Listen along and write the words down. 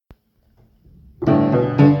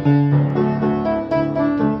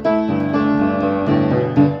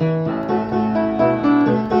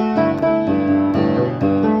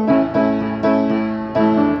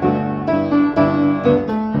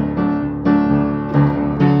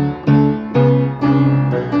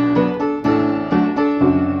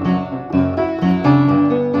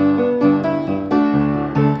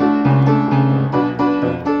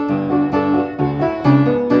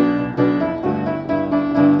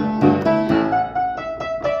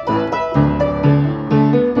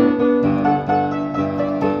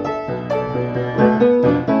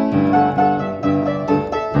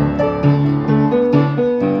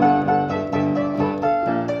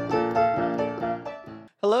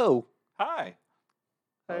Hello. Hi.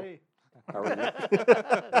 Hey. How are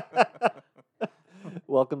you?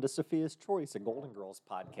 Welcome to Sophia's Choice, a Golden Girls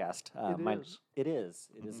podcast. It is.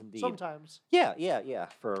 It is indeed. Sometimes. Yeah.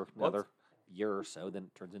 For another year or so, then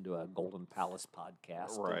it turns into a Golden Palace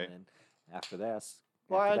podcast. Right. And then after that,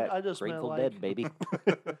 Well, after I just meant Grateful like Dead, baby.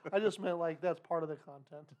 I just meant like that's part of the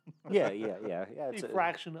content. Yeah. It's A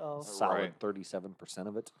fraction of. solid Right. 37%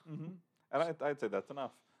 of it. Mm-hmm. And I'd say that's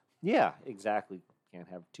enough. Yeah, exactly. Can't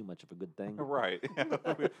have too much of a good thing. Right.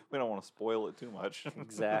 we don't want to spoil it too much.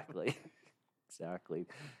 Exactly. Exactly.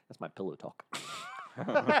 That's my pillow talk.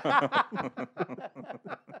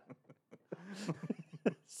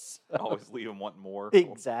 Always leave them wanting more.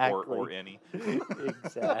 Exactly. Or any.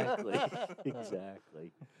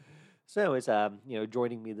 Exactly. So, as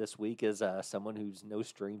joining me this week is someone who's no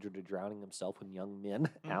stranger to drowning himself in young men,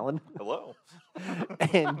 Alan, Hello.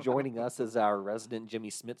 and joining us is our resident Jimmy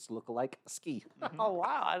Smits lookalike, Ski. Oh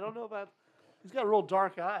wow! I don't know about. He's got real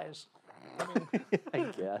dark eyes. I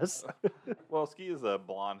guess. Well, Ski is a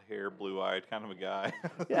blonde hair, blue eyed kind of a guy.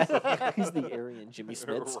 Yeah, he's the Aryan Jimmy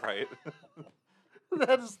Smits. Right.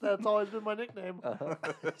 That's always been my nickname.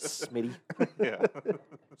 Smitty. Yeah.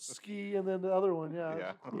 Ski, and then the other one.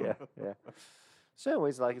 Yeah. Yeah. So,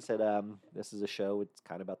 anyways, like I said, this is a show. It's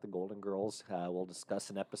kind of about the Golden Girls. We'll discuss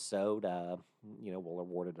an episode. We'll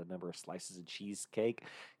award it a number of slices of cheesecake,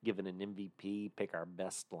 give it an MVP, pick our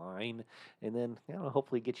best line, and then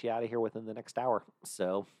hopefully get you out of here within the next hour.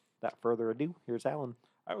 So, without further ado, here's Alan.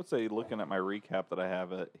 I would say, looking at my recap that I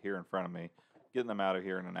have here in front of me, getting them out of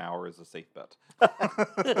here in an hour is a safe bet.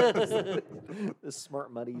 The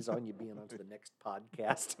smart money's on you being onto the next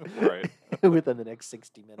podcast Right. within the next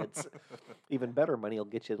 60 minutes. Even better money will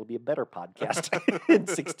get you. It'll be a better podcast in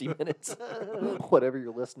 60 minutes. Whatever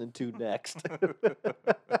you're listening to next.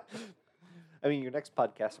 I mean, your next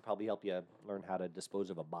podcast will probably help you learn how to dispose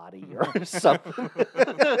of a body or something.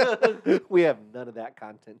 We have none of that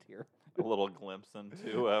content here. A little glimpse into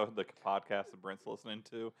the podcast that Brent's listening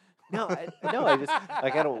to. No, I just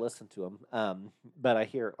I don't listen to them. But I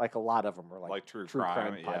hear a lot of them are like Like true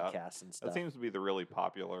crime crime, podcasts and stuff. That seems to be the really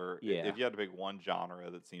popular. Yeah. If you had to pick one genre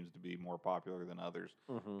that seems to be more popular than others,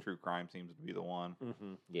 Mm-hmm. true crime seems to be the one.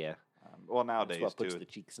 Mm-hmm. Yeah. Well, nowadays That's what puts too. the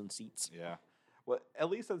cheeks in seats. Yeah. Well, at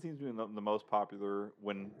least that seems to be the most popular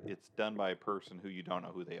when it's done by a person who you don't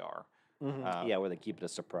know who they are. Mm-hmm. Where they keep it a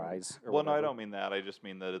surprise. Or Well, no, I whatever. don't mean that. I just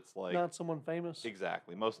mean that it's like Not someone famous.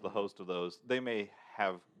 exactly. Most of the hosts of those, they may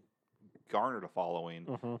have garnered a following,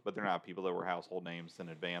 Mm-hmm. but they're not people that were household names in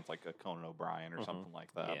advance, like a Conan O'Brien or Mhm. something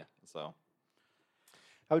like that. Yeah. So.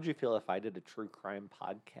 How would you feel if I did a true crime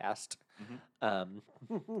podcast,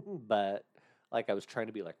 but I was trying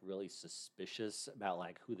to be really suspicious about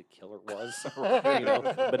who the killer was,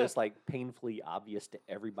 but it's painfully obvious to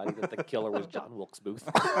everybody that the killer was John Wilkes Booth.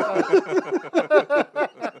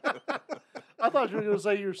 I thought you were going to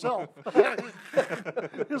say yourself.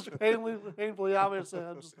 It's painfully obvious.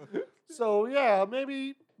 So yeah,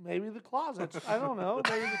 maybe the closets. I don't know.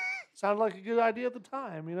 Maybe sounded like a good idea at the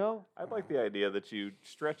time. I like the idea that you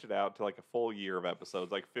stretch it out to a full year of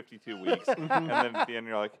episodes, 52 weeks, and then at the end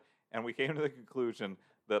you're like, and we came to the conclusion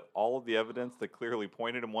that all of the evidence that clearly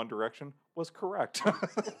pointed in one direction was correct.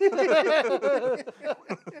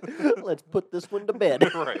 Let's put this one to bed.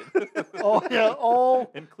 Right. Oh yeah,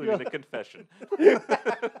 Including the confession.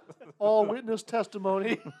 all witness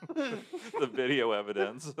testimony. The video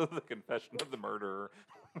evidence, the confession of the murderer.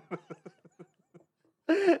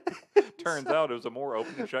 Turns out it was a more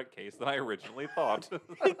open and shut case than I originally thought.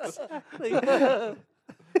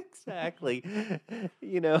 Exactly.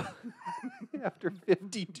 After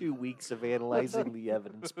 52 weeks of analyzing the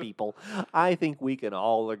evidence, people, I think we can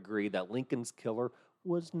all agree that Lincoln's killer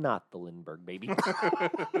was not the Lindbergh baby.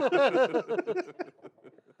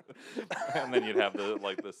 And then you'd have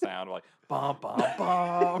the sound of bum bum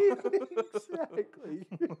bum. Exactly.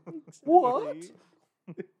 What?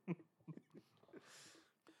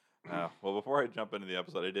 Well, before I jump into the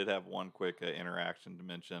episode, I did have one quick interaction to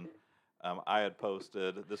mention. I had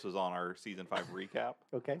posted, this was on our season 5 recap,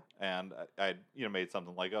 Okay. and I made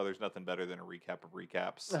something like, oh, there's nothing better than a recap of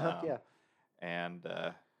recaps. Yeah.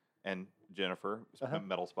 And Jennifer,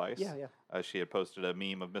 Metal Spice, Yeah. she had posted a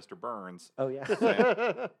meme of Mr. Burns. Oh, yeah.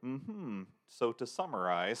 Saying, So to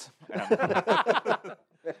summarize, it's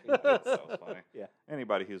so funny. Yeah.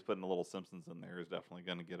 Anybody who's putting a little Simpsons in there is definitely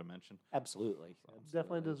going to get a mention. Absolutely.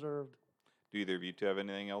 Definitely deserved. Do either of you two have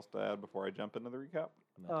anything else to add before I jump into the recap?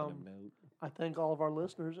 Nothing of note. I thank all of our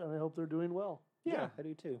listeners, and I hope they're doing well. Yeah, I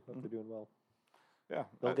do too. Hope they're doing well. Yeah.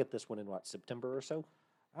 They'll get this one in September or so?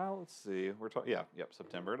 Let's see. We're talking. Yep.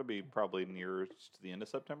 September. It'll be probably near to the end of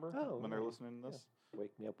September when they're listening to this.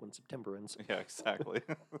 Wake me up when September ends. Yeah, exactly.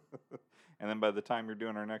 And then by the time you're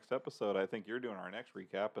doing our next episode, I think you're doing our next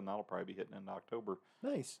recap, and that'll probably be hitting in October.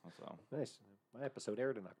 Nice. So Nice. My episode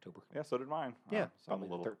aired in October. yeah, so did mine. Yeah, so I'm probably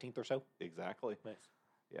a little the 13th or so. exactly. Nice.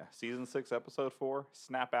 Yeah, season 6, episode 4.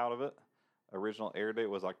 Snap out of it. Original air date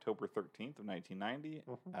was October 13th of 1990.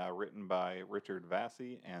 Written by Richard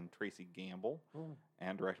Vassy and Tracy Gamble,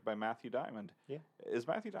 and directed by Matthew Diamond. Yeah. Is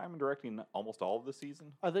Matthew Diamond directing almost all of the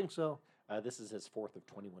season? I think so. This is his 4th of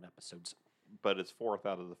 21 episodes. But it's 4th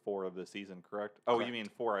out of the 4 of the season, correct? Oh, Correct. you mean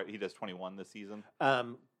 4? He does 21 this season?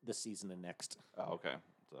 This season and next. Oh, okay.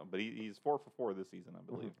 So, but he's 4 for 4 this season, I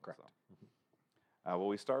believe. Correct. So. Well,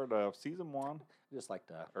 we start season 1. Just like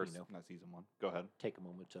to, Or not season 1. Go ahead. take a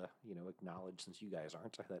moment to, acknowledge, since you guys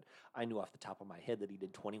aren't, that I knew off the top of my head that he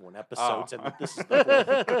did 21 episodes, and that this is the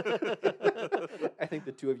 4th. I think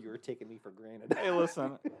the two of you are taking me for granted. Hey,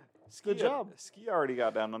 listen. Good job. Ski already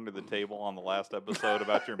got down under the table on the last episode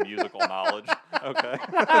about your musical knowledge. Okay.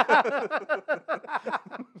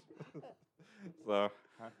 So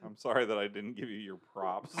I'm sorry that I didn't give you your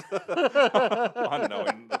props on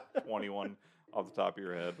knowing the 21 off the top of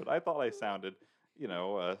your head, but I thought I sounded,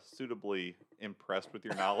 suitably impressed with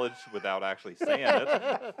your knowledge without actually saying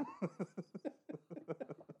it.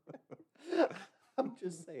 I'm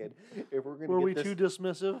just saying, if we're going Were to we get too this,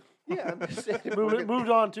 dismissive? yeah, I'm just saying, if we're Moved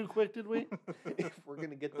on too quick, did we? if we're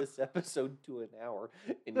going to get this episode to an hour,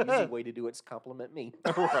 an easy way to do it is compliment me.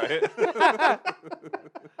 Right.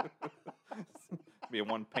 Be a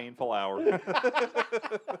one painful hour.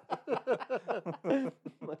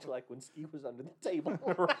 Much like when Ski was under the table.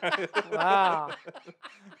 Right. Wow.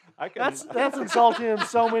 I can That's insulting in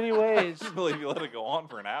so many ways. I believe you let it go on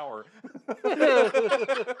for an hour.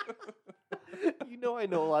 I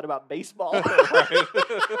know a lot about baseball. Right.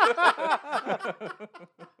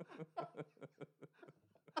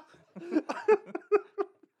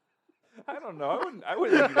 I don't know. I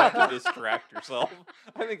wouldn't do that to distract yourself.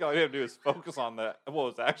 I think all you have to do is focus on what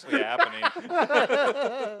was actually happening.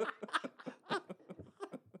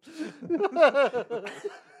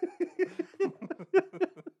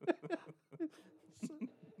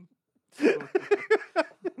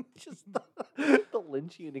 Just the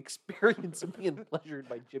Lynchian experience of being pleasured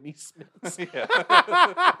by Jimmy Smith. Yeah.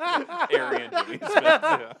 Arian Jimmy Smith.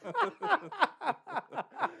 Yeah.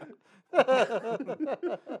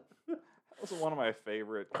 That was one of my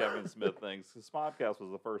favorite Kevin Smith things. His podcast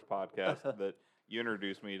was the first podcast that you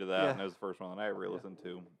introduced me to that, and it was the first one that I ever listened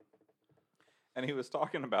to. And he was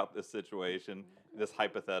talking about this situation, this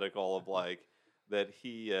hypothetical of that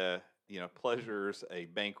he, pleasures a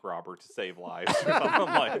bank robber to save lives or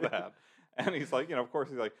something like that. And he's like, of course,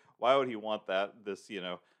 he's like, why would he want that? This,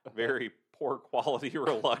 very poor quality,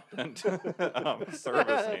 reluctant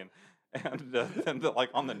servicing. And then,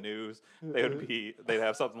 on the news, they'd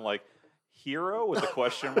have something like "hero" with a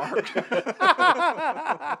question mark.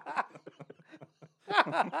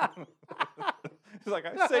 He's like,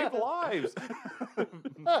 I save lives.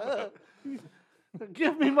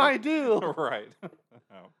 Give me my due. Right.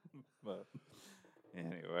 But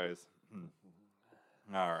anyways.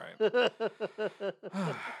 All right.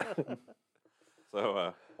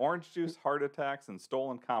 So, orange juice, heart attacks, and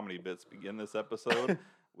stolen comedy bits begin this episode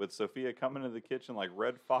with Sophia coming into the kitchen like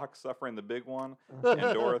Red Fox suffering the big one, and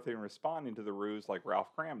Dorothy responding to the ruse like Ralph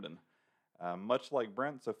Cramden. Much like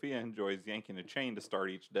Brent, Sophia enjoys yanking a chain to start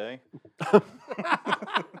each day.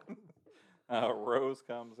 Rose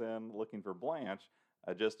comes in looking for Blanche,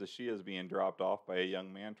 just as she is being dropped off by a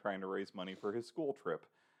young man trying to raise money for his school trip.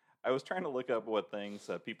 I was trying to look up what things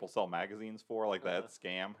people sell magazines for, like that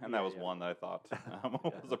scam, and that was one that I thought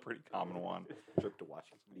was a pretty common one. Trip to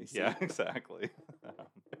Washington, D.C. Yeah, exactly.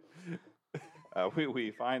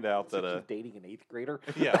 We find out that she's dating an 8th grader.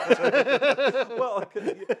 Yeah. Well,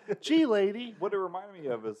 Gee, lady. what it reminded me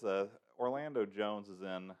of is Orlando Jones is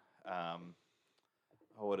in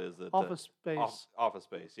what is it? Office Space. Office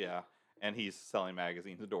Space, yeah. And he's selling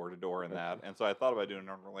magazines door to door in that. And so I thought about doing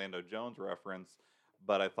an Orlando Jones reference,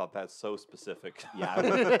 but I thought that's so specific. Yeah, I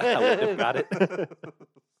wouldn't have got it.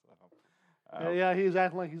 Yeah, he's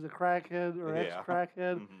acting like he's a crackhead or Yeah.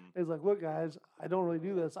 ex-crackhead. Mhm. He's like, look, guys, I don't really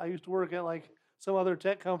do this. I used to work at some other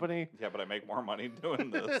tech company Yeah, but I make more money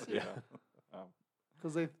doing this. Yeah.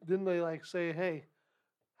 because they say, hey,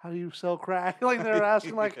 how do you sell crack? Like they're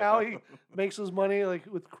asking how he makes his money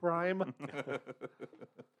with crime.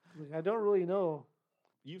 I don't really know.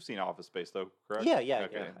 You've seen Office Space though, correct? Yeah.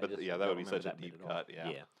 Okay. I But just that don't would be remember such a that bit deep at all. cut.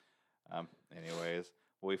 Yeah. Anyways,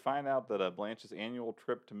 We find out that Blanche's annual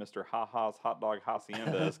trip to Mr. Ha-Ha's Hot Dog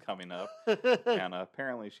Hacienda is coming up, and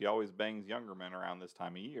apparently she always bangs younger men around this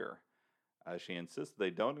time of year. She insists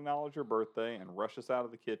they don't acknowledge her birthday and rushes out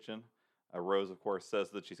of the kitchen. Rose, of course, says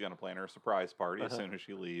that she's going to plan her surprise party as soon as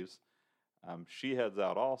she leaves. She heads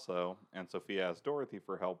out also, and Sophia asks Dorothy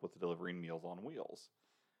for help with delivering Meals on Wheels.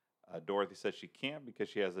 Dorothy says she can't because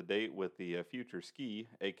she has a date with the future Ski,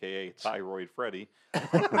 a.k.a. Thyroid Freddy.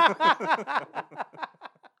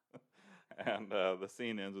 And the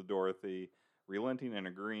scene ends with Dorothy relenting and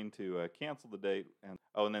agreeing to cancel the date.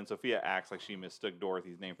 And then Sophia acts like she mistook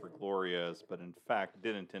Dorothy's name for Gloria's, but in fact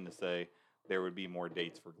did intend to say there would be more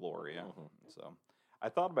dates for Gloria. So I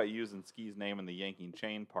thought about using Ski's name in the yanking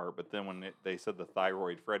chain part, but then when they said the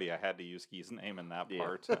Thyroid Freddy, I had to use Ski's name in that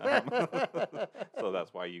part. So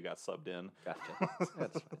that's why you got subbed in. Gotcha.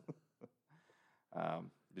 That's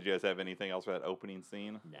Did you guys have anything else for that opening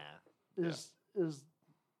scene? nah. Is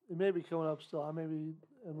it may be coming up still? I maybe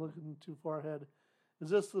am looking too far ahead. Is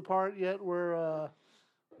this the part yet where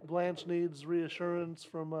Blanche needs reassurance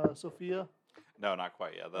from Sophia? No, not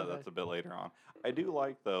quite yet. Okay. That's a bit later on. I do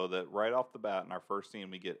like, though, that right off the bat in our first scene,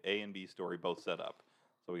 we get A and B story both set up.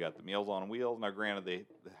 So we got the Meals on Wheels. Now, granted, they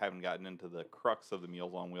haven't gotten into the crux of the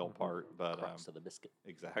Meals on Wheel part, but Crux of the biscuit.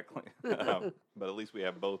 exactly. But at least we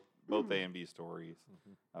have both A and B stories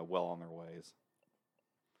well on their ways.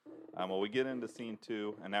 Well, we get into scene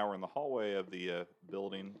 2, and now we're in the hallway of the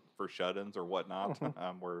building for shut-ins or whatnot,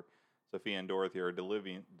 where Sophia and Dorothy are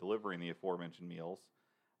delivering the aforementioned meals.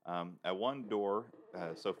 At one door,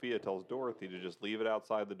 Sophia tells Dorothy to just leave it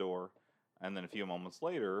outside the door, and then a few moments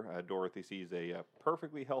later, Dorothy sees a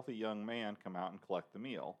perfectly healthy young man come out and collect the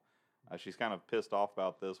meal. She's kind of pissed off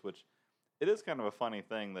about this, which it is kind of a funny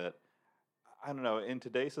thing that, I don't know, in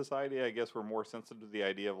today's society, I guess we're more sensitive to the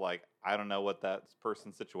idea of, like, I don't know what that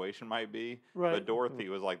person's situation might be, Right. but Dorothy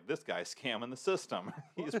was like, this guy's scamming the system.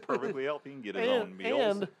 He's perfectly healthy, he can get his own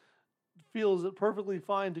meals. And feels it perfectly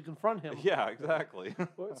fine to confront him. Yeah, exactly.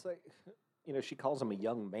 Well, it's like, she calls him a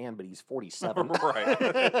young man, but he's 47. Right.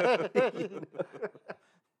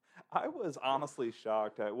 I was honestly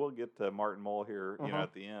shocked. We'll get to Martin Mull here,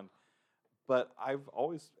 at the end. But I've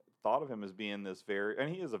always thought of him as being and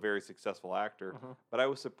he is a very successful actor, but I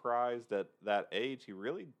was surprised at that age he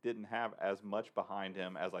really didn't have as much behind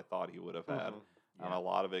him as I thought he would have had. Yeah. A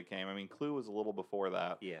lot of it came, Clue was a little before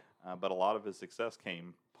that, but a lot of his success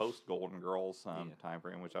came post Golden Girls time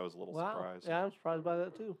frame, which I was a little surprised. Yeah, I'm surprised by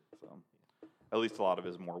that too. So, at least a lot of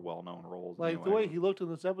his more well-known roles. Like anyway. the way he looked in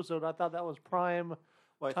this episode, I thought that was prime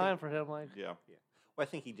time for him. Like, Yeah. Well, I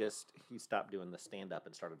think he stopped doing the stand-up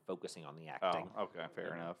and started focusing on the acting. Oh, okay,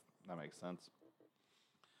 fair enough. That makes sense.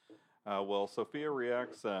 Well, Sophia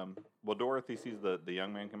reacts. Dorothy sees the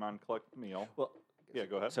young man come out and collect the meal. Well, Yeah,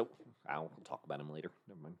 go ahead. So I'll talk about him later.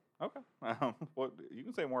 Never mind. Okay. You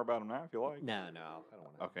can say more about him now if you like. No, I don't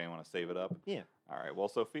want to. Okay, you want to save it up? Yeah. All right. Well,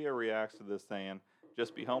 Sophia reacts to this saying,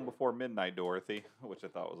 "Just be home before midnight, Dorothy," which I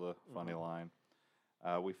thought was a funny line.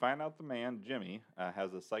 We find out the man, Jimmy,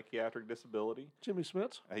 has a psychiatric disability. Jimmy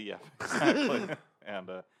Smits. Yeah, exactly. And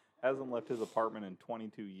hasn't left his apartment in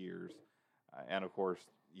 22 years. And, of course,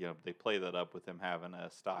 they play that up with him having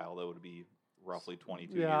a style that would be roughly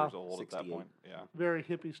 22 years old at that 68. point. Yeah. Very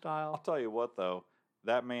hippie I'll style. tell you what, though.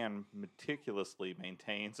 That man meticulously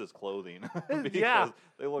maintains his clothing. Because Yeah.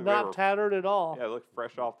 they look Not tattered at all. yeah, they look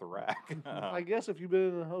fresh off the rack. I guess if you've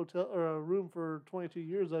been in a hotel or a room for 22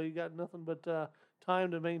 years, though, you got nothing but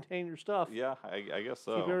time to maintain your stuff. Yeah, I guess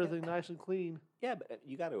so. Keep everything nice and clean. Yeah, but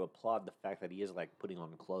you got to applaud the fact that he is like putting on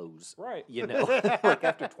clothes. Right. Like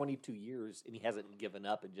after 22 years, and he hasn't given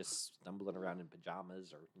up and just stumbling around in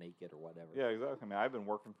pajamas or naked or whatever. Yeah, exactly. I've been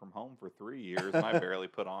working from home for 3 years, and I barely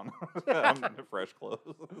put on fresh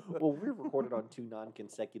clothes. Well, we recorded on 2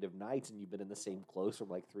 non-consecutive nights, and you've been in the same clothes from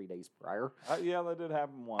like 3 days prior. Yeah, that did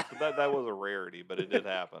happen once. But that was a rarity, but it did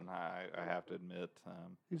happen. I have to admit.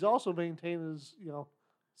 He's also maintained his,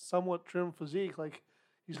 somewhat trim physique. Like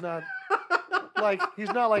he's not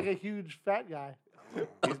like a huge fat guy.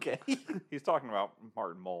 Okay. He's talking about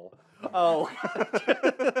Martin Mull. Oh.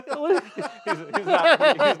 He's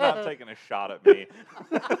not taking a shot at me.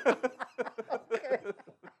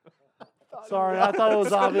 Sorry, I thought it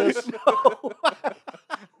was obvious.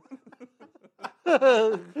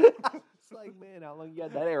 It's like, man, how long you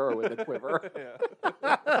had that arrow in the quiver?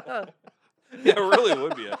 Yeah, it really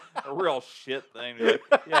would be a real shit thing. You're like,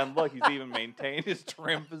 yeah, and look, he's even maintained his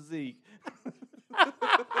trim physique.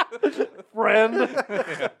 Friend.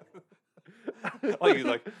 Yeah. Like he's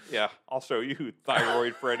like, yeah, I'll show you who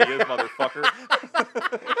Thyroid Freddy is, motherfucker.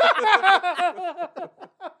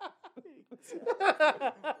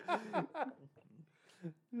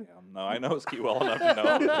 I know Ski well enough to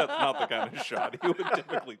know that's not the kind of shot he would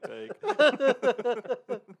typically take.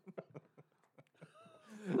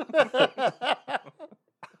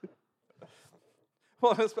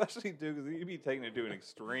 Well, especially too, because he'd be taking it to an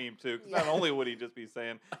extreme too. Because not only would he just be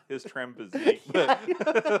saying his trim physique, but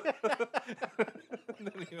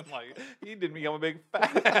then he didn't become a big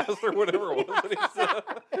fat ass or whatever it was that he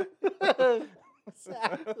said.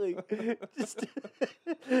 Exactly. Just to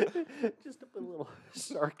put a little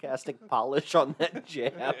sarcastic polish on that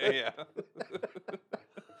jab. Yeah.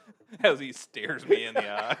 As he stares me in the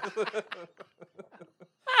eye.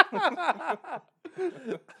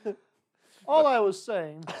 All I was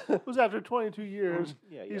saying was after 22 years,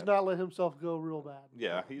 Yeah, he's not let himself go real bad.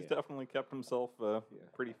 Yeah, he's definitely kept himself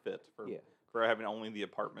pretty fit for having only the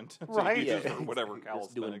apartment to Right. use Yeah. for whatever Just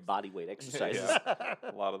calisthenics. doing body weight exercises. Yeah.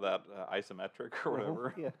 A lot of that isometric or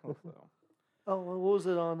whatever. Yeah. So. Oh, what was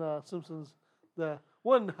it on Simpsons? The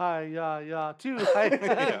one high, yeah, two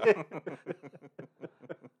high.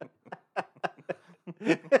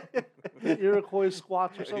 Yeah. Iroquois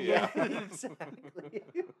squats or something. Yeah. Exactly.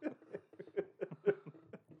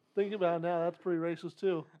 Think about it now, that's pretty racist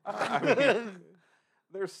too. I mean,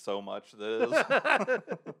 there's so much that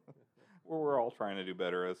is. We're all trying to do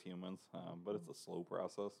better as humans, but it's a slow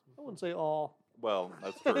process. I wouldn't say all. Well,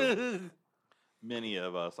 that's true. Many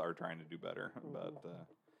of us are trying to do better,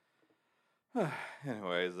 but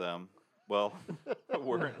anyways, well,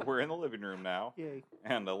 we're in the living room now, Yay.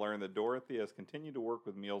 and I learned that Dorothy has continued to work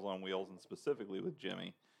with Meals on Wheels, and specifically with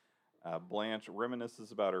Jimmy. Blanche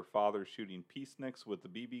reminisces about her father shooting peaceniks with the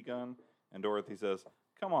BB gun, and Dorothy says,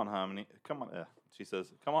 "Come on, honey. Come on." She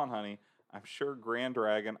says, "Come on, honey. I'm sure Grand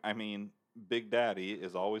Dragon, Big Daddy,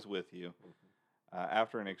 is always with you."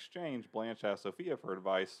 After an exchange, Blanche asks Sophia for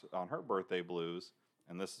advice on her birthday blues,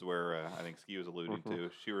 and this is where I think Ski was alluding to.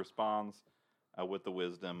 She responds with the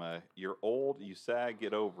wisdom, "You're old, you sag,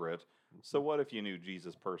 get over it. So what if you knew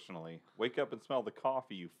Jesus personally? Wake up and smell the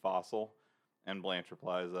coffee, you fossil." And Blanche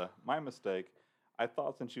replies, "My mistake. I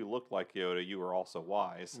thought since you looked like Yoda, you were also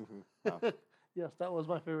wise." Yes, that was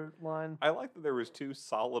my favorite line. I like that there was two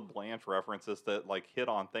solid Blanche references that hit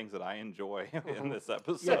on things that I enjoy in this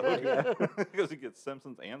episode. Yeah. Because you get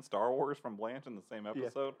Simpsons and Star Wars from Blanche in the same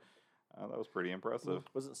episode. That was pretty impressive.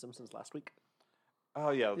 Wasn't Simpsons last week?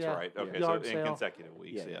 Oh yeah, that's Yeah. right. Okay, Yard so in sale. consecutive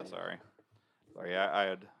weeks. Yeah, Yeah, yeah. sorry. I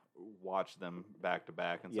had watched them back to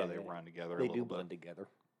back, and so Yeah, they yeah. run together They a do little blend bit. together.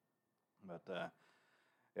 But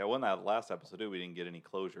yeah, when that last episode did, we didn't get any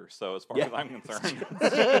closure. So as far Yeah. as I'm concerned,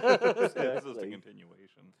 it's just a Exactly.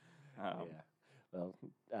 continuation. Yeah. Well,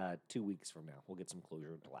 2 weeks from now, we'll get some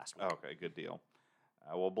closure to last week. Okay, good deal.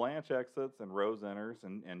 Well, Blanche exits and Rose enters,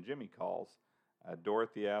 and Jimmy calls.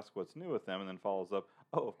 Dorothy asks what's new with them, and then follows up,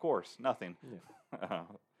 "Oh, of course, nothing." Yeah.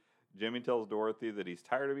 Jimmy tells Dorothy that he's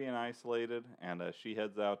tired of being isolated, and she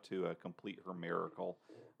heads out to complete her miracle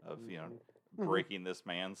of breaking this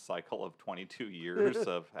man's cycle of 22 years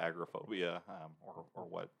of agoraphobia, or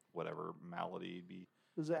whatever malady he'd be.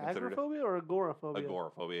 Is it Considered agoraphobia or agoraphobia?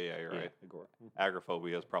 Agoraphobia, yeah, you're right. Agora.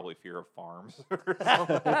 Agoraphobia is probably fear of farms or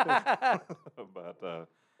something. But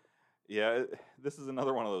yeah, this is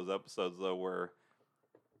another one of those episodes though where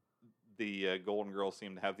the Golden Girls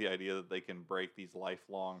seem to have the idea that they can break these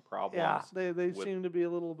lifelong problems. Yeah, they with- seem to be a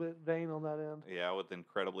little bit vain on that end. Yeah, with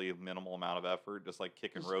incredibly minimal amount of effort, just like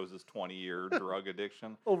kicking Rose's 20-year drug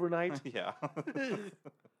addiction. Overnight. Yeah.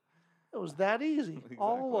 It was that easy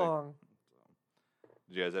all Exactly. along.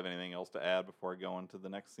 Do you guys have anything else to add before I go into the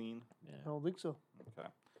next scene? I don't think so. Okay.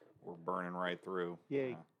 We're burning right through.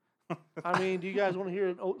 Yay. I mean, do you guys want to hear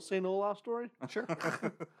an St. Olaf story? Sure.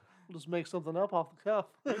 We'll just make something up off the cuff.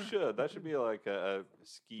 We should. That should be like a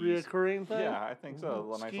skis. Reoccurring thing? Yeah, I think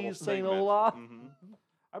so. A nice little Skis St. segment. Olaf? Mhm.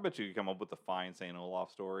 I bet you could come up with a fine St.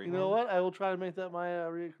 Olaf story. You know what? I will try to make that my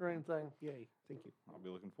reoccurring thing. Yay. Thank you. I'll be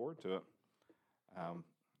looking forward to it.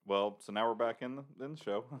 Well, so now we're back in the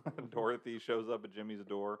show. Dorothy shows up at Jimmy's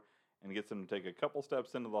door and gets him to take a couple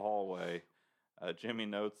steps into the hallway. Jimmy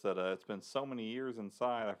notes that it's been so many years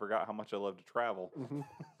inside, I forgot how much I love to travel.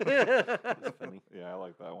 That's funny. Yeah, I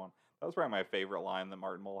like that one. That was probably my favorite line that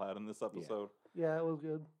Martin Mull had in this episode. Yeah, it was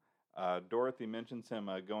good. Dorothy mentions him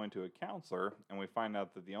going to a counselor, and we find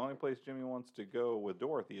out that the only place Jimmy wants to go with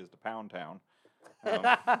Dorothy is to Pound Town.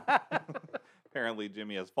 Apparently,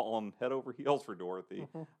 Jimmy has fallen head over heels for Dorothy.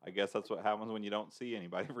 I guess that's what happens when you don't see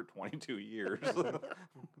anybody for 22 years.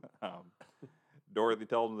 Dorothy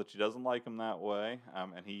tells him that she doesn't like him that way,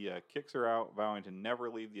 and he kicks her out, vowing to never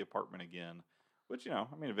leave the apartment again, Which, I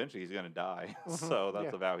mean, eventually he's going to die. Mhm, So that's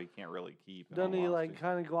yeah. a vow he can't really keep. in Doesn't all he honesty.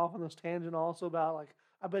 kind of go off on this tangent also about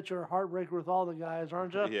I bet you're a heartbreaker with all the guys,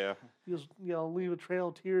 aren't you? Yeah. You just leave a trail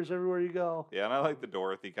of tears everywhere you go. Yeah, and I like the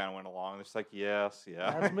Dorothy kind of went along. It's like, yes,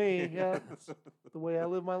 yeah. That's me. Yeah, that's the way I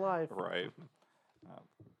live my life. Right.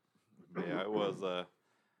 Yeah, it was a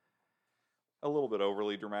little bit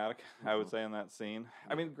overly dramatic, I would say, in that scene.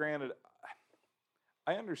 I mean, granted,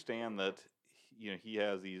 I understand that he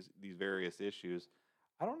has these various issues.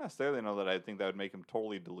 I don't necessarily know that I think that would make him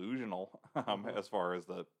totally delusional as far as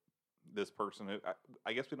this person.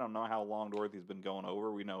 I guess we don't know how long Dorothy's been going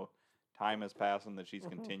over. We know time has passed and that she's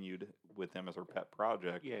continued with him as her pet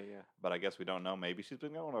project. Yeah. But I guess we don't know. Maybe she's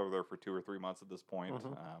been going over there for 2 or 3 months at this point.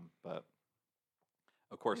 But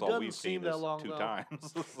of course, It all doesn't we've seem seen that is long, 2 though.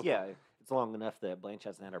 times. Yeah, it's long enough that Blanche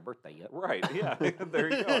hasn't had her birthday yet. Right. Yeah.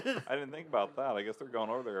 There you go. I didn't think about that. I guess they're going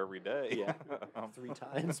over there every day. Yeah, 3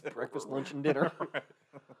 times, breakfast, lunch, and dinner.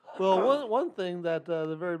 Well, one thing that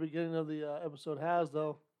the very beginning of the episode has,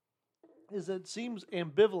 though, is it seems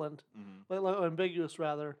ambivalent, Mhm. like ambiguous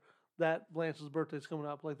rather, that Blanche's birthday's coming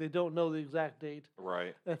up. Like they don't know the exact date.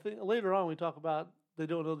 Right. I think later on we talk about they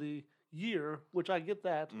don't know the year, which I get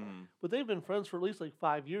that. Mhm. But they've been friends for at least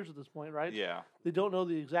 5 years at this point, right? Yeah. They don't know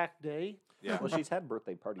the exact day. Yeah. Well, she's had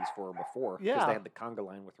birthday parties for her before. Because Yeah. they had the conga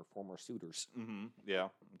line with her former suitors. Yeah.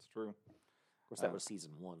 It's true. Of course, that was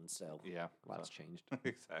season 1, so Yeah. a lot's changed.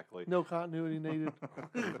 Exactly. No continuity needed.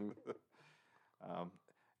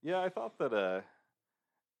 Yeah, I thought that.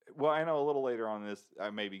 Well, I know a little later on this, I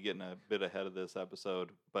may be getting a bit ahead of this episode,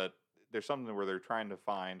 but there's something where they're trying to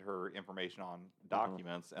find her information on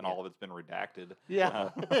documents, and Yeah. all of it's been redacted. Yeah.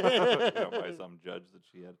 By some judge that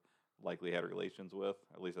she had likely had relations with.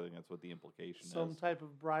 At least I think that's what the implication Some is. type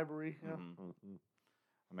of bribery. Yeah. Mhm.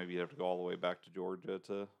 Maybe you'd have to go all the way back to Georgia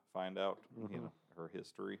to find out, her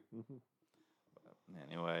history. But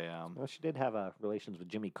anyway, Well, she did have relations with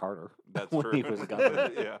Jimmy Carter. that's when true. he was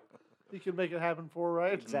governor. Yeah. You can make it happen for,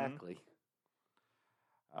 right? Exactly.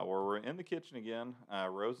 Where we're in the kitchen again.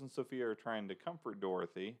 Rose and Sophia are trying to comfort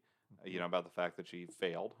Dorothy, about the fact that she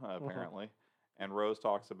failed, apparently. And Rose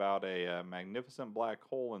talks about a magnificent black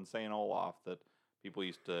hole in St. Olaf that people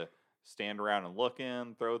used to stand around and look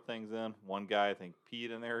in, throw things in. One guy, I think, peed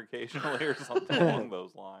in there occasionally or something along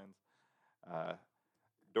those lines.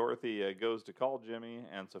 Dorothy goes to call Jimmy,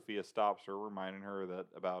 and Sophia stops her, reminding her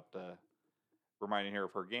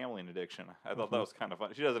of her gambling addiction. I thought that was kind of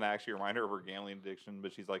fun. She doesn't actually remind her of her gambling addiction,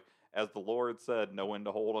 but she's like, as the Lord said, know when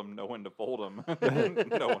to hold him, know when to fold him,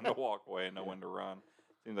 know when to walk away, know when to run.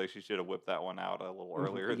 Seems like she should have whipped that one out a little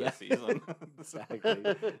earlier this season. Exactly.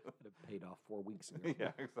 It paid off 4 weeks ago.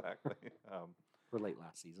 Yeah, exactly. Or late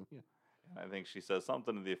last season. Yeah. I think she says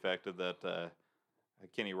something to the effect of that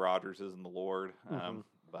Kenny Rogers isn't the Lord,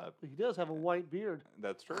 but He does have a white beard.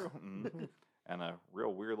 that's true. And a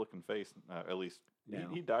real weird looking face, at least. Yeah.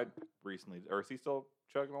 He died recently. Or is he still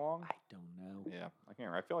chugging along? I don't know. Yeah, I can't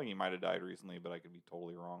remember. I feel like he might have died recently, but I could be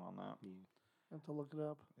totally wrong on that. I have to look it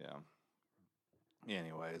up. Yeah.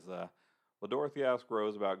 Anyways, well, Dorothy asked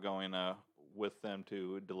Rose about going with them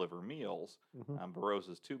to deliver meals, but Rose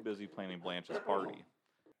is too busy planning Blanche's party.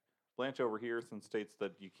 Blanche overhears and states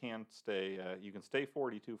that you can stay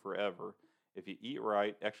 42 forever if you eat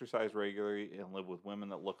right, exercise regularly, and live with women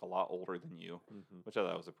that look a lot older than you, which I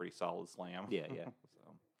thought was a pretty solid slam. Yeah.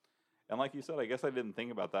 So, and like you said, I guess I didn't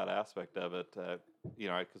think about that aspect of it,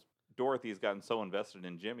 because Dorothy's gotten so invested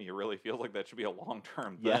in Jimmy, it really feels like that should be a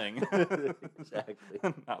long-term thing. Exactly.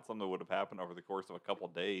 Not something that would have happened over the course of a couple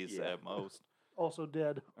days at most. Also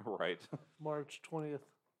dead. Right. March 20th,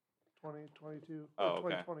 2022. Oh,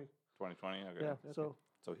 or okay. 2020. 2020? Okay. Yeah,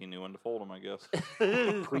 So he knew when to fold him, I guess.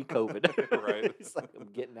 Pre-COVID. Right. He's like, I'm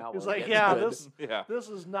getting out. It's while like, I'm yeah, getting good. this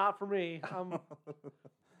is not for me.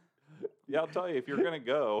 Yeah, I'll tell you, if you're going to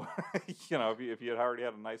go, if you had already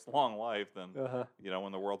had a nice long life, then,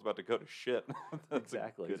 when the world's about to go to shit. That's a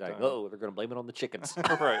Exactly. good He's like, time. oh, they're going to blame it on the chickens.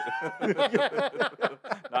 Right.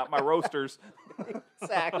 Not my roasters.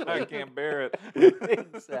 Exactly. I can't bear it.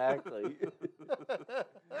 Exactly.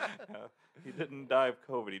 He didn't die of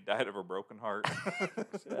COVID. He died of a broken heart.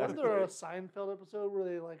 Wasn't there a Seinfeld episode where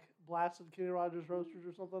they blasted Kenny Rogers roasters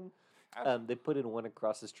or something? They put in one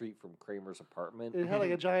across the street from Kramer's apartment. It had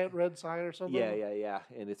a giant red sign or something. Yeah.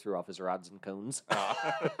 And it threw off his rods and cones. Yeah,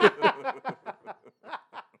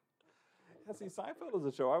 see, Seinfeld is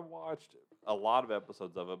a show. I've watched a lot of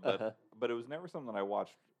episodes of it, but it was never something that I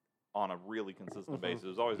watched on a really consistent basis. It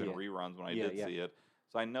was always in reruns when I did see it.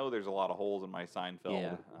 So I know there's a lot of holes in my Seinfeld.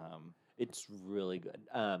 Yeah. It's really good.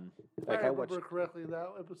 If I remember correctly, that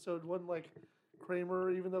episode wasn't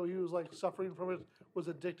Kramer, even though he was like suffering from it, was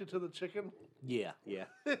addicted to the chicken. Yeah.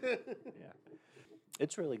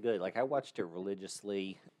 It's really good. Like I watched it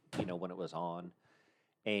religiously, when it was on,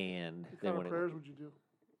 and What then kind when of it prayers would you do?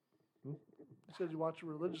 Hmm? You said you watch it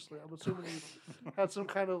religiously. I'm assuming you had some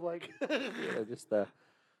kind of like. just the,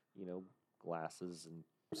 glasses and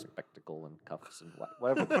spectacle and cuffs and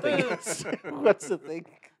whatever the thing is. What's the thing?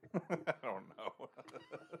 I don't know.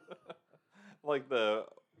 Like the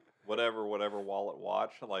whatever wallet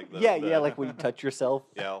watch. Like the, Yeah, like when you touch yourself.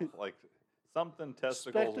 yeah, like something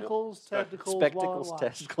testicles. Spectacles, tentacles, Spectacles, wallet watch.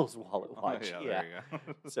 testicles, wallet watch. Yeah, Yeah. there you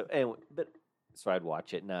go. So anyway, so I'd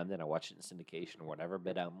watch it, and then I watched it in syndication or whatever.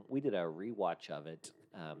 But we did a rewatch of it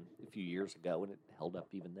a few years ago, and it held up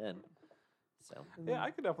even then. So Yeah,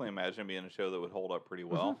 I could definitely imagine it being a show that would hold up pretty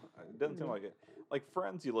well. It doesn't seem like it. Like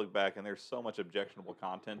Friends, you look back and there's so much objectionable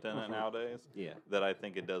content in it nowadays yeah. that I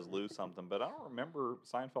think it does lose something. But I don't remember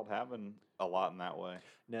Seinfeld having a lot in that way.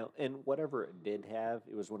 No, and whatever it did have,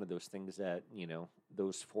 it was one of those things that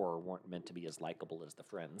those four weren't meant to be as likable as the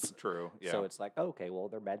Friends. True. Yeah. So it's like, okay, well,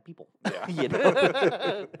 they're bad people. Yeah.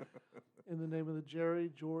 In the name of the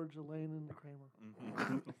Jerry, George, Elaine, and Kramer.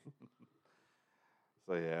 Mhm.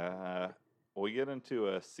 So yeah, we get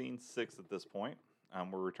into scene 6 at this point.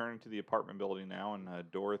 We're returning to the apartment building now, and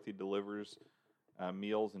Dorothy delivers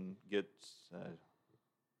meals and gets.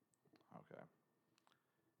 Okay.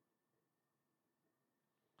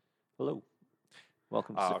 Hello.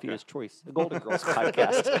 Welcome to Oh, okay. Sophia's Choice, the Golden Girls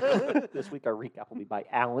podcast. This week our recap will be by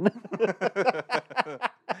Alan.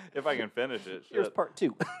 If I can finish it. Here's Shit. part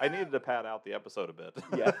 2. I needed to pad out the episode a bit.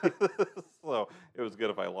 Yeah. So it was good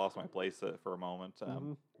if I lost my place for a moment.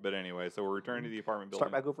 Mhm. But anyway, so we're returning to the apartment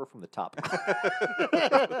Start building. back over from the top.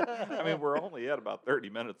 I mean, we're only at about 30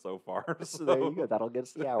 minutes so far. So there you go. That'll get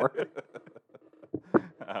us the hour.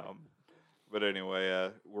 But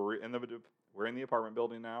anyway, we're in the apartment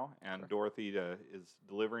building now, and Dorothy is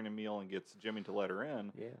delivering a meal and gets Jimmy to let her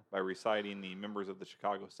in Yeah. by reciting the members of the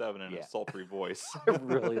Chicago 7 in Yeah. a sultry voice. I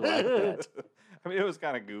really like that. I mean, it was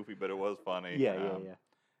kind of goofy, but it was funny. Yeah.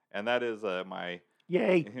 And that is my.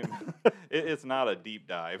 Yay. It's not a deep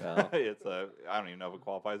dive. No. It's I don't even know if it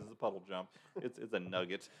qualifies as a puddle jump. It's a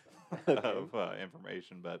nugget of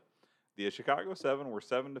information. But the Chicago 7 were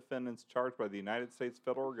 7 defendants charged by the United States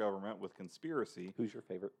federal government with conspiracy. Who's your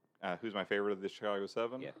favorite? Who's my favorite of the Chicago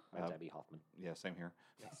 7? Yeah, that's Abby Hoffman. Yeah, same here.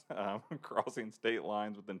 Crossing state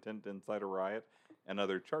lines with intent to incite a riot and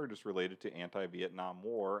other charges related to anti-Vietnam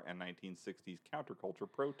War and 1960s counterculture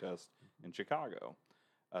protests in Chicago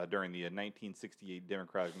during the 1968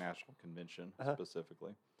 Democratic National Convention,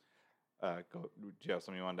 specifically. Do you have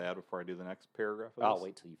something you wanted to add before I do the next paragraph of I'll this?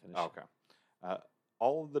 wait till you finish. Okay.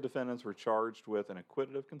 All of the defendants were charged with and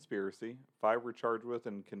acquitted of conspiracy. 5 were charged with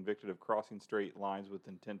and convicted of crossing straight lines with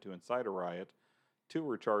intent to incite a riot. 2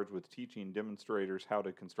 were charged with teaching demonstrators how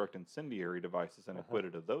to construct incendiary devices and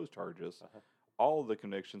acquitted of those charges. All of the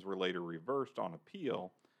convictions were later reversed on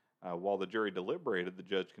appeal. While the jury deliberated, the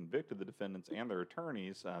judge convicted the defendants and their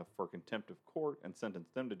attorneys for contempt of court and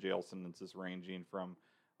sentenced them to jail sentences ranging from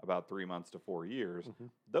about 3 months to 4 years.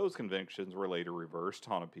 Those convictions were later reversed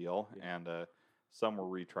on appeal, and some were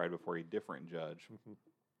retried before a different judge.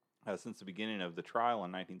 Since the beginning of the trial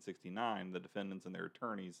in 1969, the defendants and their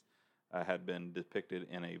attorneys had been depicted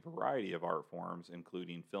in a variety of art forms,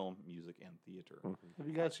 including film, music, and theater. Have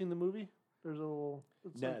you guys seen the movie? There's a little.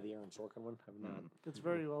 No, the Aaron Sorkin one. Have not. It's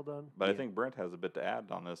very well done. But I Yeah. think Brent has a bit to add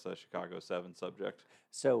on this Chicago 7 subject.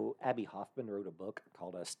 So Abby Hoffman wrote a book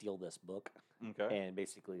called "Steal This Book," Okay. and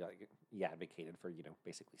basically, he advocated for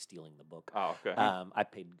basically stealing the book. Oh, okay. I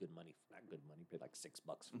paid good money, not good money, paid like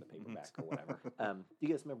 $6 for the paperback or whatever. Do you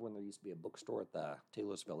guys remember when there used to be a bookstore at the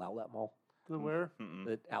Taylorsville Outlet Mall? The where? Mm-mm.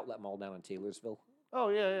 The outlet mall down in Taylorsville. Oh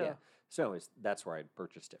yeah. So anyways, that's where I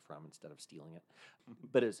purchased it from instead of stealing it.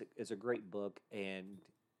 But it's a great book, and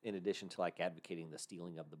in addition to like advocating the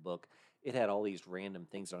stealing of the book, it had all these random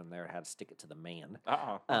things on there how to stick it to the man.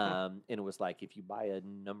 And it was like if you buy a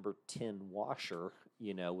number 10 washer,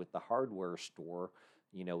 with the hardware store,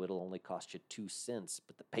 it'll only cost you 2 cents,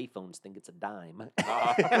 but the payphones think it's a dime.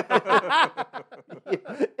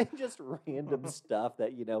 And just random stuff that,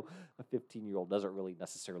 a 15-year-old doesn't really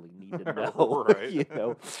necessarily need to know. Right.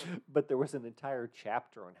 But there was an entire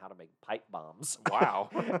chapter on how to make pipe bombs. Wow.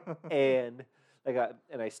 And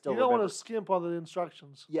I still You don't want remember. to skimp on the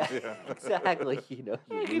instructions. Yeah, Yeah. exactly. You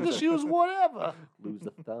can just use whatever. lose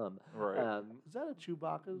a thumb. Right. Is that a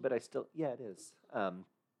Chewbacca? But I still, yeah, it is.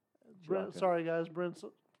 Brent, Chewbacca. sorry guys, Brent's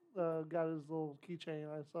got his little keychain.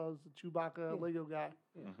 I saw it's the Chewbacca Yeah. Lego guy.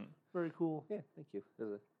 Mhm. Very cool. Yeah, thank you.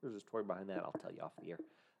 There's a story behind that. I'll tell you off the air.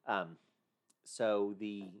 So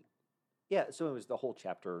Yeah, so it was the whole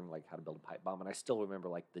chapter on like how to build a pipe bomb, and I still remember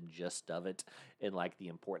like the gist of it and like the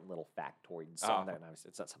important little factoids on there. And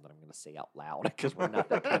it's not something I'm going to say out loud because we're not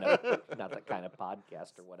that kind of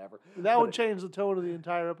podcast or whatever. That But would change the tone of the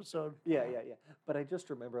entire episode. yeah. But I just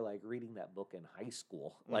remember like reading that book in high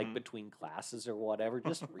school, like between classes or whatever,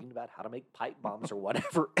 just reading about how to make pipe bombs or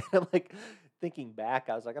whatever. And I'm like thinking back,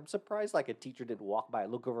 I was like, I'm surprised like a teacher didn't walk by,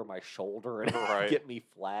 look over my shoulder, and Right. get me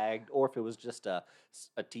flagged, or if it was just a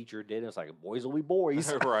teacher did, it's like boys will be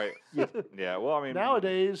boys. Right. Yeah. Well, I mean,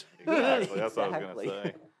 Nowadays, exactly. That's what I was Exactly. going to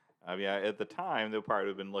say. Yeah, at the time, they probably would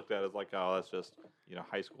have been looked at as like, oh, that's just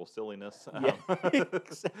high school silliness. Yeah,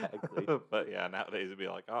 exactly. But yeah, nowadays it'd be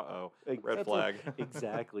like, uh-oh, red That's a- flag.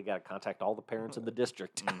 Exactly. Got to contact all the parents in the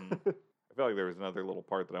district. Mhm. I feel like there was another little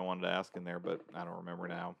part that I wanted to ask in there, but I don't remember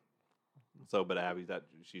now. So, but Abby,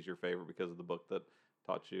 she's your favorite because of the book that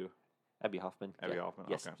taught you. Abby Hoffman. Abby yeah. Hoffman,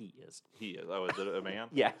 Yes, okay. he is. He is. Oh, is it a man?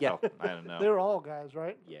 Yeah. Oh, I didn't know. they're all guys,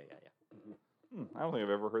 right? Yeah. I don't think I've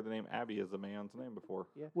ever heard the name Abby as a man's name before.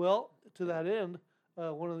 Well, to that end,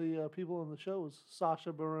 one of the people in the show is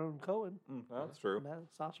Sacha Baron Cohen. That's true. And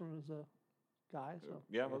Sacha is a guy, so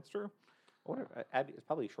Yeah, that's true. I wonder, Abby, it's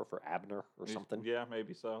probably short for Abner or something. Yeah,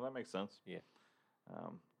 maybe so. That makes sense. Yeah.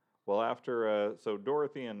 Well, after so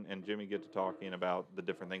Dorothy and Jimmy get to talking about the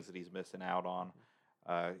different things that he's missing out on.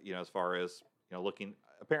 As far as looking.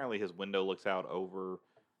 Apparently, his window looks out over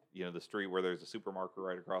the street where there's a supermarket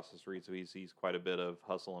right across the street, so he sees quite a bit of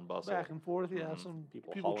hustle and bustle. back and forth. Yeah, Mhm. some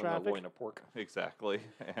People people hauling their traffic. loin of pork. Exactly,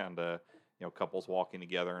 and couples walking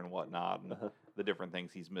together and whatnot, and Uh-huh. the different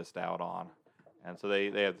things he's missed out on. And so they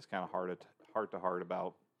have this kind of heart to heart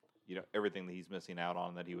about everything that he's missing out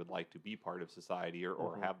on, that he would like to be part of society or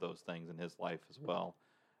Mhm. have those things in his life as well.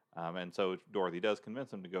 And so Dorothy does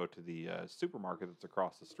convince him to go to the supermarket that's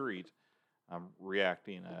across the street,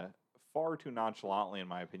 reacting far too nonchalantly, in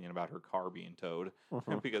my opinion, about her car being towed.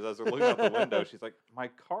 Mhm. Because as they're looking out the window, she's like, "My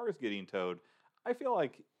car is getting towed." I feel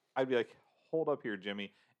like I'd be like, "Hold up here,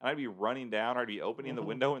 Jimmy." And I'd be running down, I'd be opening the Mhm.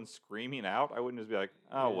 window and screaming out. I wouldn't just be like,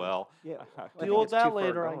 "Oh, Yeah. well." Yeah. I I Deal think with it's that too far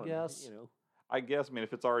later, I gone, guess. I guess, I mean,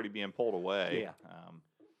 if it's already being pulled away. Yeah.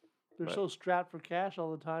 They're But- so strapped for cash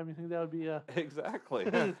all the time. You think that would be a Exactly.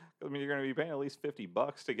 I mean, you're going to be paying at least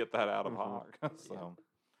 $50 to get that out of Mhm. hock. So,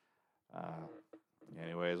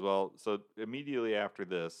 anyways, well, so immediately after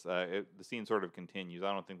this, the scene sort of continues.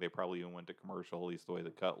 I don't think they probably even went to commercial, at least the way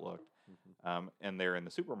the cut looked. And they're in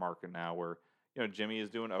the supermarket now, where Jimmy is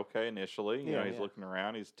doing okay initially. Yeah, He's yeah. looking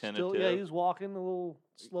around. He's tentative. still. Yeah, he's walking a little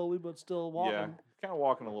slowly, but still walking. Yeah, kind of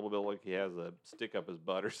walking a little bit like he has a stick up his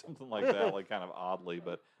butt or something like that, like kind of oddly,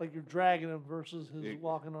 but Like you're dragging him versus his It-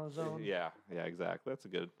 walking on his own. yeah, exactly. That's a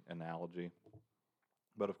good analogy.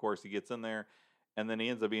 But of course, he gets in there, and then he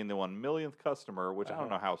ends up being the 1 millionth customer, which I don't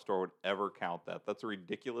know how a store would ever count that. That's a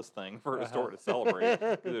ridiculous thing for a store to celebrate,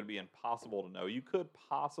 because it would be impossible to know. You could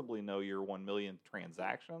possibly know your 1 millionth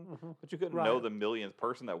transaction, Mhm. but you couldn't know Right. the millionth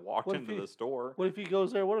person that walked What if into he- the store. What if he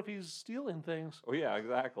goes there? What if he's stealing things? Oh yeah,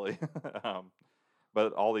 exactly.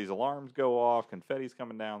 But all these alarms go off, confetti's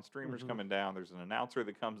coming down, streamers Mhm. coming down. There's an announcer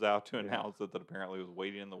that comes out to Yeah. announce that apparently was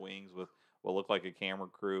waiting in the wings with what looked like a camera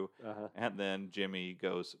crew. Uh-huh. And then Jimmy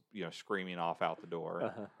goes, screaming off out the door.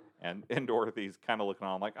 Uh-huh. And Dorothy's kind of looking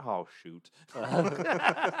on like, oh, shoot.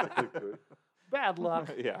 Bad luck.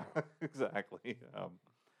 Yeah, exactly.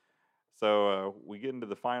 So we get into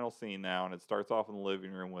the final scene now, and it starts off in the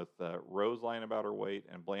living room with Rose lying about her weight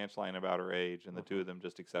and Blanche lying about her age, and the two of them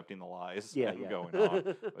just accepting the lies Yeah, and yeah. going on,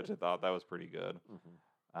 which I thought that was pretty good.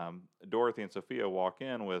 Mhm. Dorothy and Sophia walk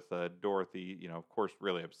in with Dorothy, of course,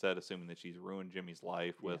 really upset, assuming that she's ruined Jimmy's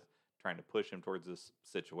life Yeah. with trying to push him towards this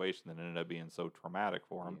situation that ended up being so traumatic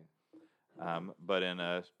for him. But in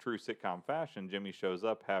a true sitcom fashion, Jimmy shows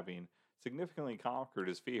up having significantly conquered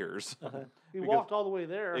his fears. Uh-huh. He Because- walked all the way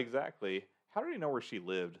there. Exactly. How did he know where she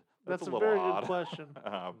lived? That's a a little very odd. good question.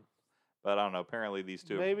 But I don't know. Apparently, these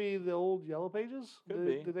two Maybe the old Yellow Pages. Could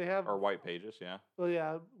did, be. Did they have? are white pages. Yeah, Oh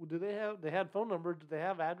yeah. Did they have? They had phone number. Did they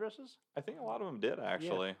have addresses? I think a lot of them did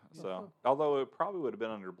actually. Yeah. So, although it probably would have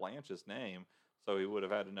been under Blanche's name, so he would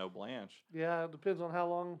have had to know Blanche. Yeah, it depends on how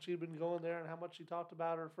long she'd been going there and how much she talked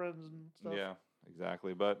about her friends and stuff. Yeah,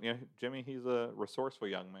 exactly. But Jimmy, he's a resourceful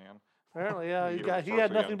young man. Apparently, yeah. He He was had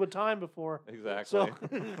also nothing young. but time before. Exactly.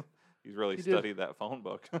 So He's really he did. studied that phone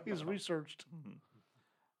book. he's researched.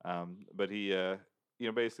 But he,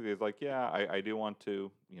 basically is like, yeah, I do want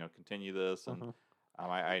to, continue this, and Mhm.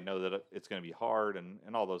 I know that it's going to be hard,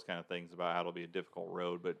 and all those kind of things about how it'll be a difficult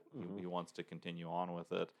road, but Mhm. he wants to continue on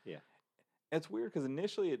with it. Yeah. It's weird because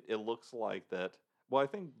initially it looks like that Well, I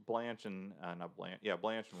think Blanche and not Blanche, yeah,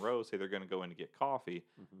 Blanche and Rose say they're going to go in to get coffee.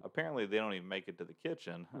 Mhm. Apparently, they don't even make it to the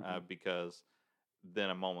kitchen because then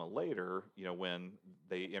a moment later, when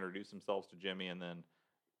they introduce themselves to Jimmy and then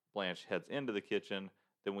Blanche heads into the kitchen,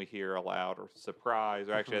 then we hear a loud or surprise.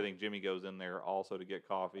 Or actually, I think Jimmy goes in there also to get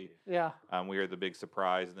coffee. Yeah. We hear the big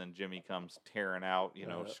surprise, and then Jimmy comes tearing out,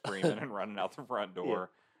 screaming and running out the front door.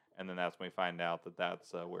 And then that's when we find out that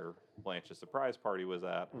that's where Blanche's surprise party was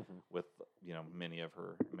at with, many of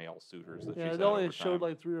her male suitors that she Yeah, sent it only over showed time.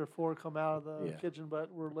 like 3 or 4 come out of the Yeah. kitchen,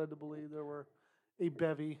 but we're led to believe there were a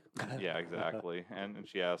bevy. Yeah, exactly. And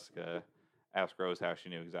she asked Rose how she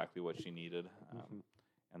knew exactly what she needed.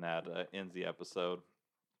 And that ends the episode.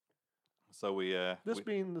 So we This we-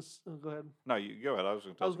 being this, go ahead. no, you go ahead. I was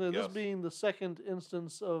going to I tell was going to, this yes. being the second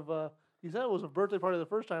instance of, he said it was a birthday party the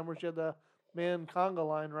first time where she had the man conga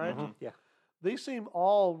line, right? Mhm. Yeah. They seem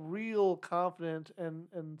all real confident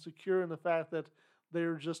and secure in the fact that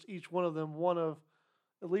they're just each one of them one of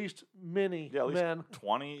at least many Yeah, at least men.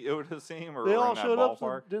 20 it would seem, or They all in that showed up. So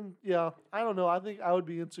ballpark. didn't, yeah, I don't know. I think I would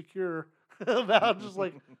be insecure about just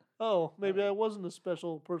like, oh, maybe I wasn't a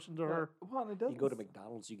special person to her. Well, it You go to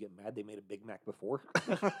McDonald's, you get mad they made a Big Mac before.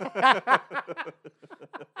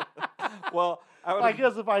 Well, I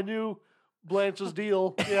guess if I knew Blanche's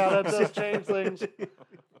deal, yeah, that does change things.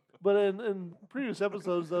 But in previous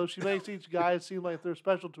episodes, though, she makes each guy seem like they're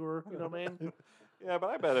special to her. You know what I mean? Yeah,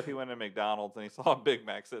 but I bet if he went to McDonald's and he saw a Big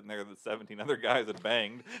Mac sitting there that 17 other guys had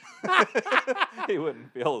banged, he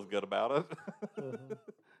wouldn't feel as good about it.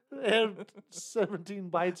 And 17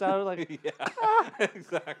 bites out of it, like, Yeah,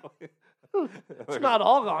 exactly. it's not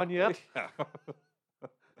all gone yet, Yeah.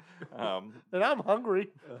 and I'm hungry.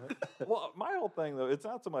 Well, my whole thing though, it's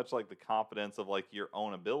not so much like the confidence of like your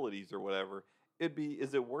own abilities or whatever. It'd be,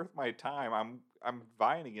 is it worth my time? I'm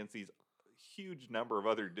vying against these huge number of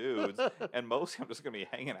other dudes, and mostly I'm just gonna be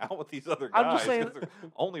hanging out with these other guys. I'm just saying- 'cause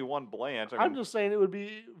there's only one Blanche. I I'm mean, just saying it would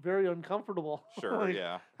be very uncomfortable. sure, Like,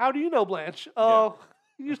 yeah, how do you know Blanche? Oh,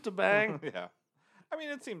 you used to bang. yeah. I mean,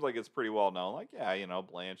 it seems like it's pretty well known. Like, yeah,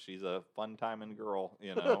 Blanche, she's a fun-timing girl,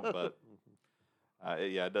 but.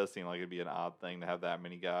 Yeah, it does seem like it'd be an odd thing to have that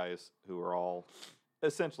many guys who are all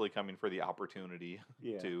essentially coming for the opportunity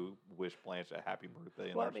Yeah. to wish Blanche a happy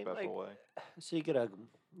birthday in Well, I their mean, special way. So you get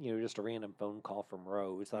just a random phone call from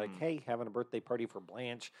Rose, like, hey, having a birthday party for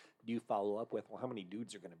Blanche. Do you follow up with, well, how many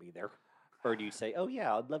dudes are going to be there? Or do you say, oh,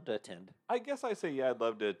 yeah, I'd love to attend? I guess I say, yeah, I'd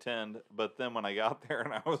love to attend, but then when I got there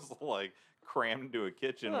and I was like crammed into a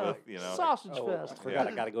kitchen Oh, with, sausage Oh, fest. I forgot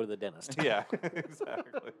I got to go to the dentist. yeah,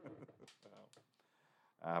 exactly.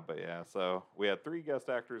 But yeah, so we had 3 guest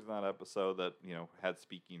actors in that episode that, had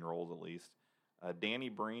speaking roles at least. Danny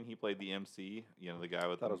Breen, he played the MC, the guy I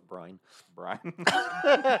with thought the it was Brian. Brian.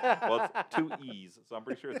 Well, it's 2 E's, so I'm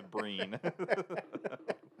pretty sure it's Breen.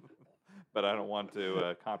 But I don't want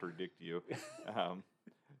to contradict you.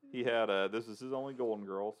 He had, this is his only Golden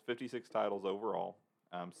Girls, 56 titles overall,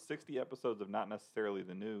 60 episodes of not necessarily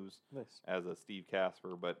the news Nice. as a Steve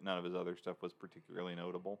Casper, but none of his other stuff was particularly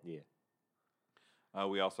notable. Yeah.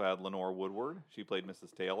 We also had Lenore Woodward. She played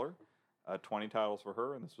Mrs. Taylor. 20 titles for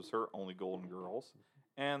her, and this was her only Golden Girls.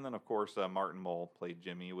 And then, of course, Martin Mull played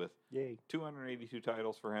Jimmy with Yay. 282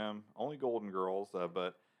 titles for him, only Golden Girls,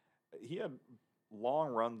 but he had long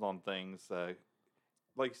runs on things.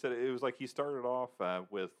 Like you said, it was like he started off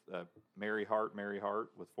with Mary Hart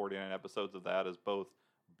with 49 episodes of that as both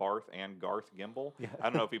Barth and Garth Gimble. Yeah. I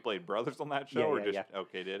don't know if he played brothers on that show Yeah, or yeah, just,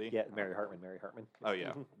 okay, did he? Yeah, Mary Hartman. Oh,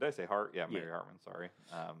 yeah. Mhm. Did I say Hart? Yeah, Yeah. Mary Hartman, sorry.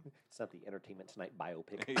 It's not the Entertainment Tonight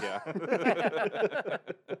biopic. Yeah.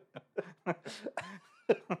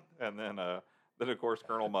 And then, of course,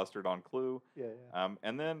 Colonel Mustard on Clue. Yeah.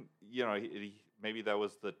 And then, maybe that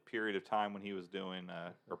was the period of time when he was doing,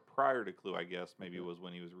 or prior to Clue, I guess, maybe it was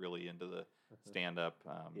when he was really into the stand-up.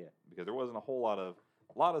 Yeah. Because there wasn't a lot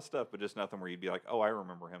of stuff, but just nothing where you'd be like, oh, I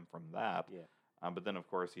remember him from that. Yeah. But then, of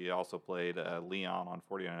course, he also played Leon on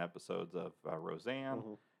 49 episodes of Roseanne.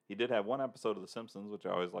 Mhm. He did have one episode of The Simpsons, which I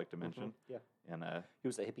always like to mention. Yeah. And He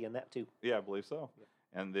was a hippie in that, too. yeah, I believe so. Yeah.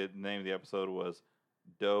 And the name of the episode was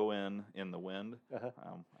Doe in the Wind. Uh-huh.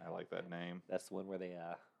 I like that name. That's the one where they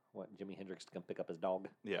want Jimi Hendrix to come pick up his dog.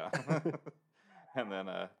 Yeah. And then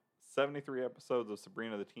 73 episodes of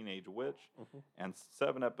Sabrina the Teenage Witch, Mhm. and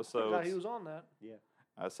 7 episodes. Forgot he was on that.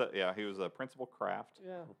 Yeah. He was Principal Kraft,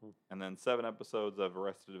 Yeah. and then 7 episodes of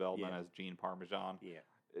Arrested Development Yeah. as Gene Parmesan. Yeah.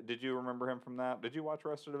 Did you remember him from that? Did you watch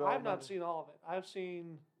Arrested I've Development? not seen all of it. I've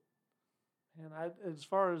seen, and as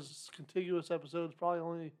far as contiguous episodes, probably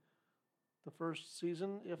only the first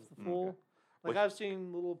season, if the Okay. full. Like Which- I've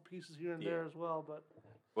seen little pieces here and Yeah. there as well, but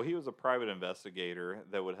Well, he was a private investigator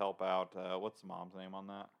that would help out. What's the mom's name on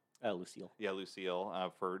that? Lucille. Yeah,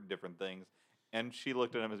 Lucille, for different things. And she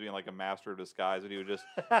looked at him as being like a master of disguise, and he would just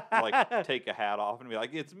like take a hat off and be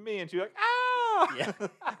like, "It's me," and she'd be like, "Ah!" Yeah.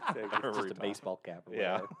 I remember Just he a baseball cap. Or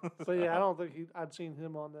Yeah, whatever. But yeah, I don't think I'd seen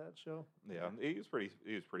him on that show. yeah. He was pretty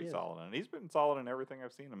Yeah. solid, and he's been solid in everything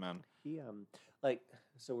I've seen him in. He like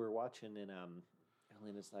so we're watching and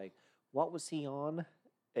Elena's like, what was he on?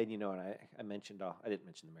 And and I mentioned I didn't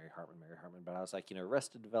mention the Mary Hartman, but I was like,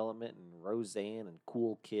 Arrested Development and Roseanne and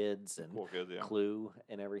Cool Kids and Cool Kids, yeah. Clue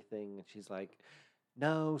and everything. And she's like,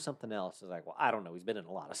 no, something else. I was like, well, I don't know. He's been in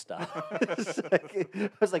a lot of stuff. I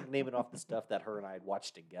was like naming off the stuff that her and I had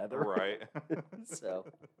watched together. Right. So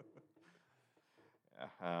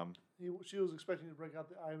Yeah. She was expecting to break out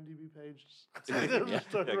the IMDb page. Yeah, Just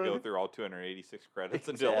start go running. through all 286 credits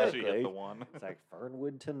until she hit Exactly. the one. it's like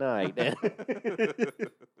Fernwood Tonight.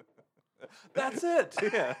 That's it.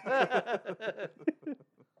 Yeah.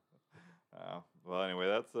 Well,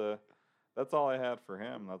 anyway, that's all I had for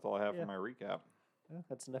him. That's all I have Yeah. for my recap. Well,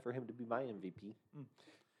 that's enough for him to be my MVP.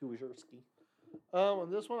 Who was your ski?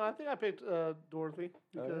 And this one, I think I picked Dorothy Oh,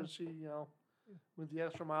 yeah. because she, went the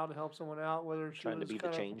extra mile to help someone out. Whether she Trying to was be the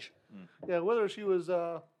kind of- change. Yeah, whether she was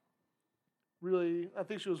really, I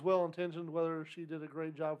think she was well intentioned. Whether she did a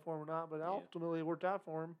great job for him or not, but Yeah. ultimately it worked out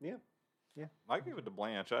for him. I gave it to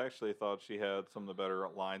Blanche. I actually thought she had some of the better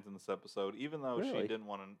lines in this episode, even though she Really? didn't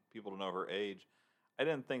want people to know her age. I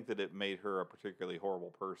didn't think that it made her a particularly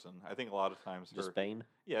horrible person. I think a lot of times Just her, vain.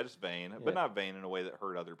 yeah, just vain, Yeah. but not vain in a way that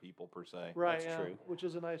hurt other people per se. Right, That's yeah, true. which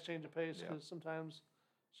is a nice change of pace Yeah. because sometimes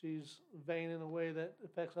she's vain in a way that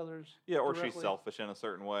affects others. Yeah, or she's directly. selfish in a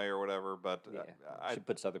certain way or whatever. But Yeah. I She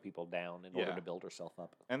puts other people down in order Yeah. to build herself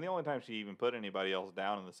up. and the only time she even put anybody else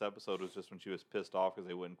down in this episode was just when she was pissed off because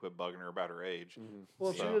they wouldn't quit bugging her about her age.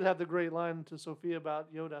 Well, she So- did have the great line to Sophia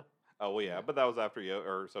about Yoda. Oh well, yeah, but that was after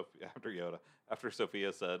after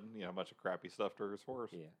Sophia said a bunch of crappy stuff to her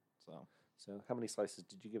horse. Yeah. So So how many slices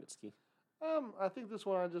did you give it, Ski? I think this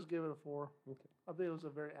one I just gave it a 4. Okay. I think it was a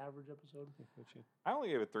very average episode. I only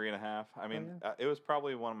gave it 3.5. I mean, it was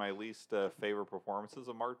probably one of my least favorite performances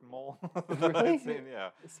of Martin Mull. that Really? I've seen, yeah.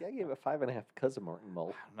 See, I gave it 5.5 because of Martin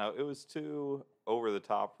Mull. No, it was too over the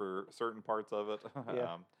top for certain parts of it.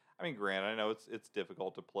 Yeah. I mean, granted, I know it's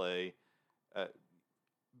difficult to play.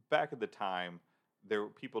 Back at the time,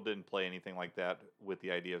 people didn't play anything like that with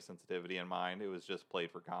the idea of sensitivity in mind. It was just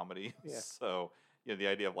played for comedy. Yeah. So the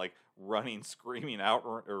idea of like running, screaming out,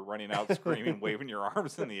 or running out, screaming, waving your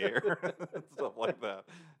arms in the air, and stuff like that.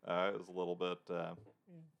 It was a little bit,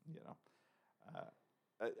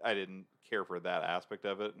 I didn't care for that aspect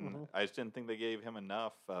of it, and I just didn't think they gave him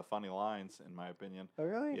enough funny lines, in my opinion. Oh,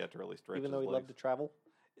 really? Yeah, to really stretch. Even though his he loved to legs. travel?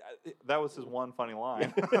 That was his one funny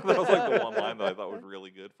line. That was like the one line that I thought was really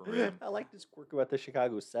good for him. I liked his quirk about the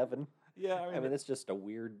Chicago 7. Yeah, I mean, it's just a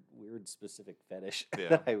weird specific fetish Yeah.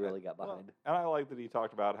 that I really got well, behind. and I like that he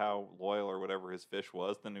talked about how loyal or whatever his fish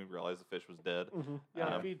was. Then he realized the fish was dead.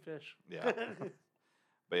 Yeah, Um, feed fish. Yeah.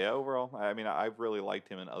 But yeah, overall, I mean, I've really liked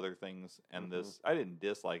him in other things, and this I didn't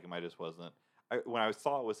dislike him. I just wasn't. When I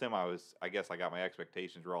saw it was him, I guess I got my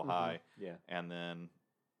expectations real high, Yeah. and then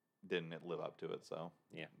didn't live up to it. So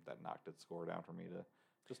Yeah. that knocked its score down for me to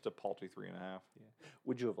just a paltry 3.5.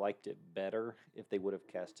 Would you have liked it better if they would have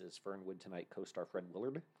cast as Fernwood Tonight co-star Fred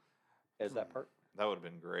Willard as that part? That would have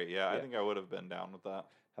been great. Yeah, I Yeah. think I would have been down with that.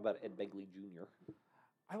 How about Ed Begley Jr.?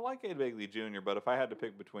 I like Ed Begley Jr., but if I had to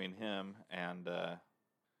pick between him and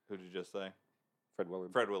who did you just say? Fred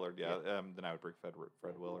Willard. Fred Willard. Yeah, then I would pick Fred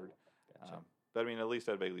Willard. Gotcha. But I mean, at least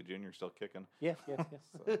Ed Begley Jr. is still kicking. Yeah. So.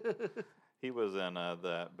 He was in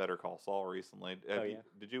the Better Call Saul recently. Oh, yeah.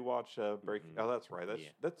 Did you watch Breaking? Mhm. Oh, that's right. Yeah.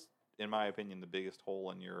 That's in my opinion the biggest hole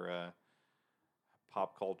in your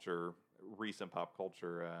recent pop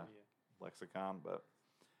culture lexicon. But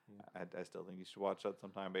I still think you should watch that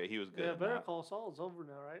sometime. But he was good. Yeah, in Better that. Call Saul is over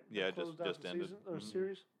now, right? They Yeah, closed out just the ended. season or Mhm.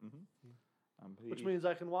 series, Which which means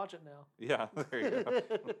I can watch it now. yeah, there you go.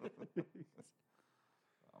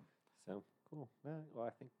 So cool. Well, I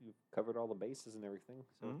think you've covered all the bases and everything.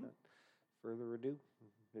 So Mhm. without further ado,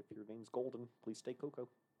 if your name's Golden, please stay Coco.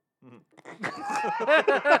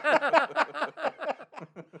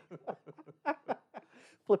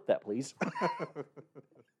 Flip that, please.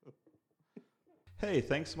 Hey,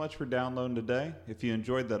 thanks so much for downloading today. If you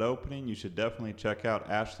enjoyed that opening, you should definitely check out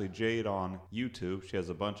Ashley Jade on YouTube. She has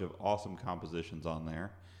a bunch of awesome compositions on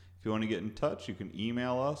there. If you want to get in touch, you can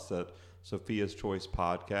email us at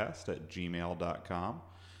sophiaschoicepodcast@gmail.com.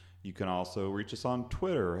 You can also reach us on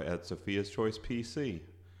Twitter at Sophia's Choice PC.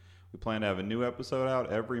 We plan to have a new episode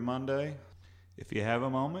out every Monday. If you have a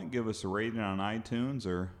moment, give us a rating on iTunes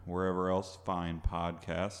or wherever else fine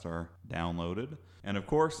podcasts are downloaded. And of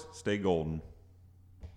course, stay golden.